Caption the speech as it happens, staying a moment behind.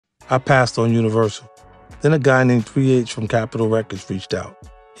I passed on Universal. Then a guy named 3H from Capitol Records reached out.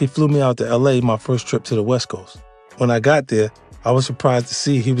 He flew me out to LA my first trip to the West Coast. When I got there, I was surprised to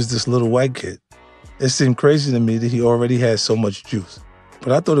see he was this little white kid. It seemed crazy to me that he already had so much juice.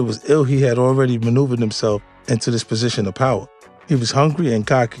 But I thought it was ill he had already maneuvered himself into this position of power. He was hungry and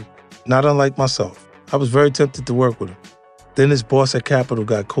cocky, not unlike myself. I was very tempted to work with him. Then his boss at Capitol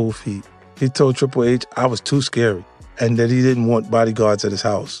got cold feet. He told Triple H I was too scary and that he didn't want bodyguards at his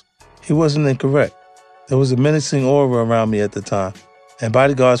house. He wasn't incorrect. There was a menacing aura around me at the time, and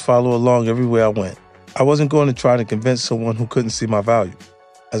bodyguards followed along everywhere I went. I wasn't going to try to convince someone who couldn't see my value.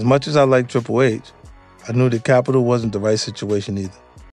 As much as I liked Triple H, I knew that Capitol wasn't the right situation either.